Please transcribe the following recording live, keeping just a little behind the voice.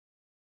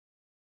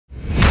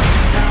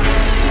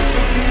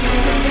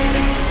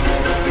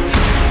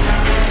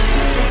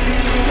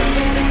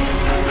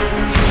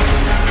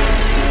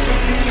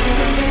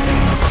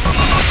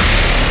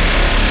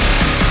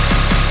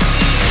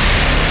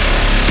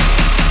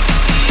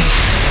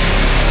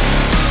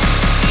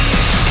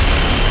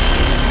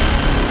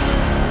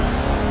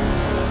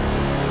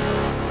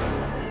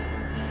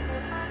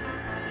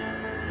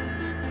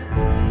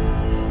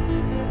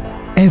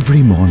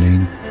Every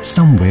morning,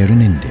 somewhere in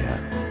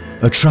India,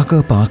 a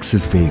trucker parks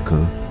his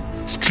vehicle,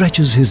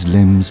 stretches his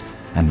limbs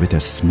and with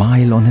a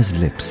smile on his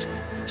lips,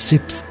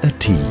 sips a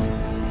tea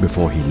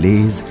before he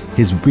lays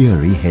his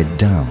weary head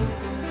down.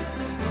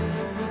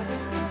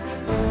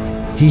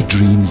 He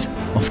dreams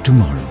of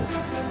tomorrow.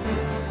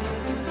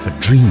 A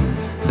dream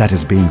that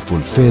is being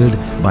fulfilled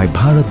by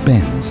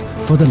Bharatbenz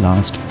for the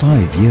last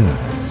 5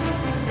 years.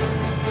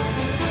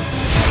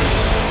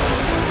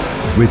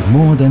 With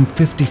more than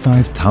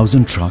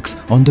 55,000 trucks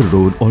on the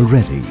road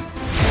already,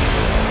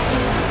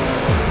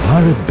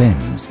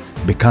 Bharatbenz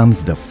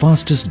becomes the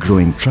fastest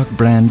growing truck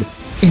brand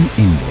in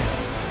India.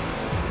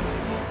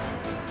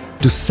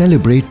 To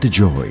celebrate the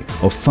joy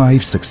of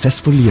 5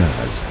 successful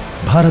years,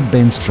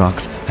 Bharatbenz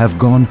trucks have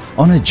gone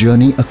on a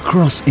journey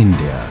across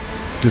India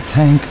to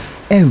thank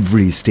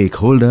every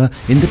stakeholder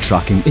in the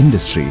trucking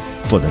industry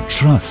for the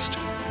trust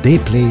they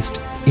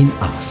placed in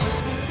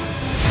us.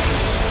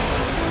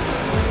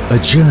 A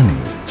journey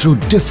through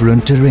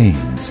different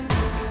terrains,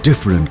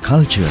 different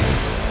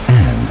cultures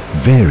and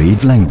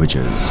varied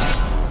languages.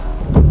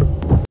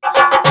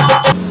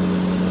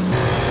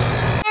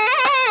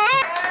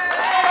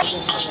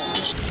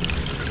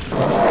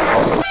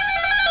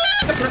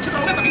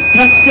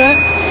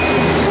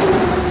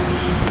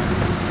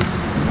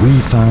 We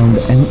found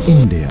an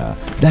India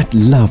that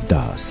loved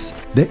us,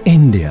 the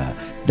India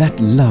that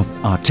loved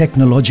our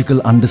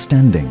technological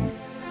understanding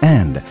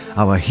and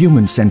our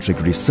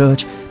human-centric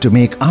research to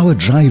make our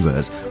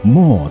drivers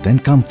more than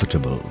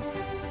comfortable.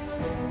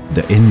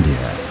 The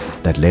India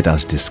that let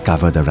us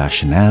discover the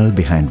rationale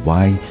behind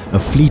why a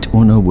fleet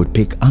owner would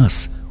pick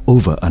us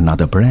over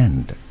another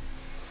brand.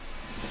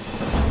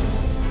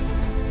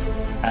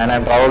 And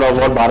I'm proud of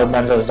what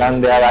Bharatbenz has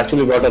done. They have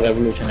actually brought a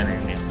revolution in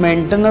India.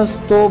 Maintenance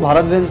तो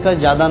BharatBenz का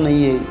ज़्यादा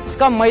नहीं है.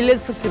 इसका mileage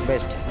सबसे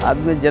best है.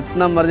 आदमी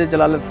जितना मर्जी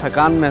चला ले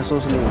थकान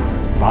महसूस नहीं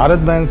होता.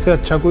 भारतबेंज से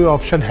अच्छा कोई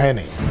ऑप्शन है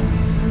नहीं.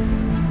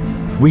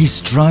 We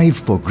strive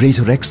for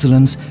greater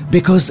excellence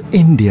because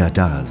India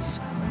does.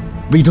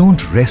 We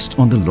don't rest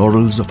on the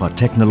laurels of our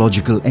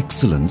technological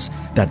excellence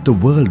that the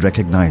world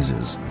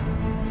recognizes.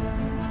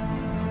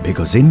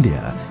 Because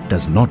India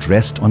does not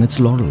rest on its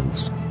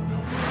laurels.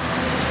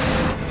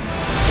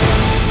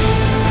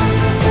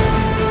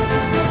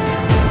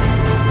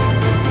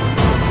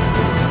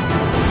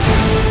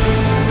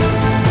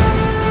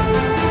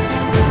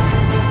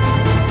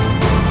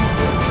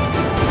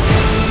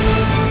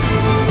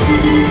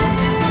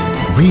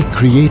 We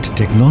create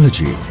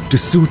technology to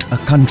suit a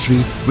country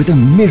with a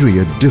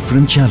myriad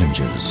different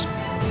challenges.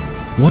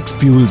 What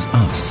fuels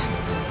us,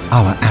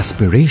 our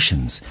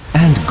aspirations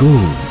and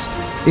goals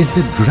is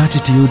the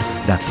gratitude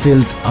that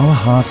fills our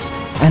hearts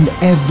and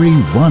every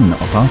one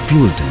of our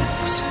fuel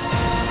tanks.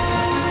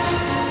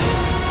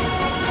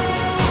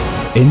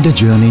 In the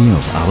journey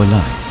of our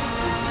life,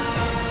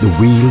 the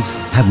wheels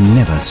have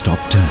never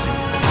stopped turning.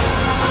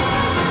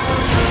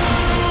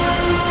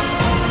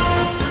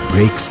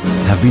 Brakes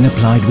have been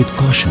applied with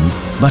caution,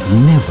 but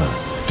never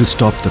to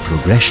stop the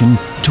progression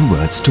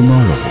towards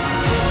tomorrow.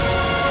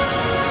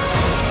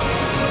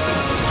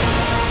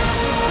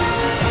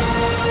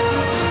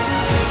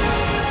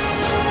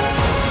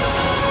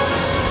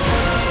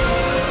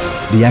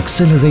 The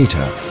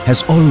accelerator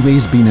has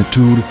always been a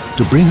tool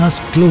to bring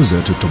us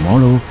closer to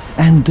tomorrow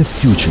and the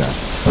future.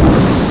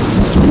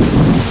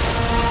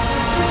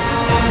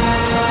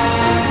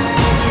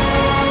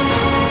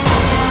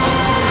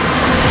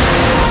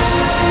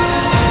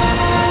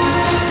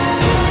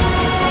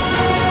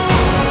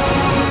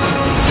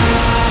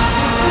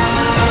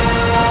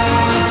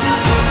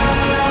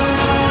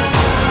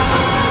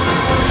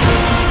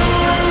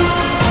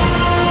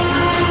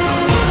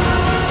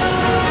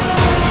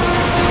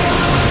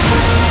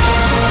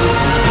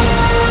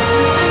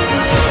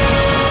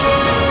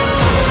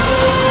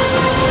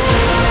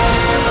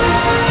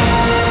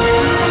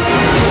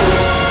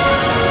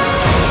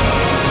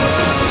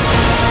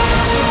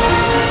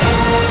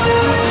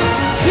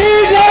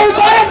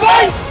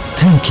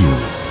 Thank you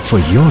for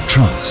your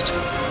trust.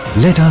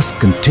 Let us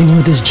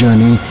continue this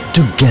journey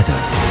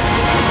together.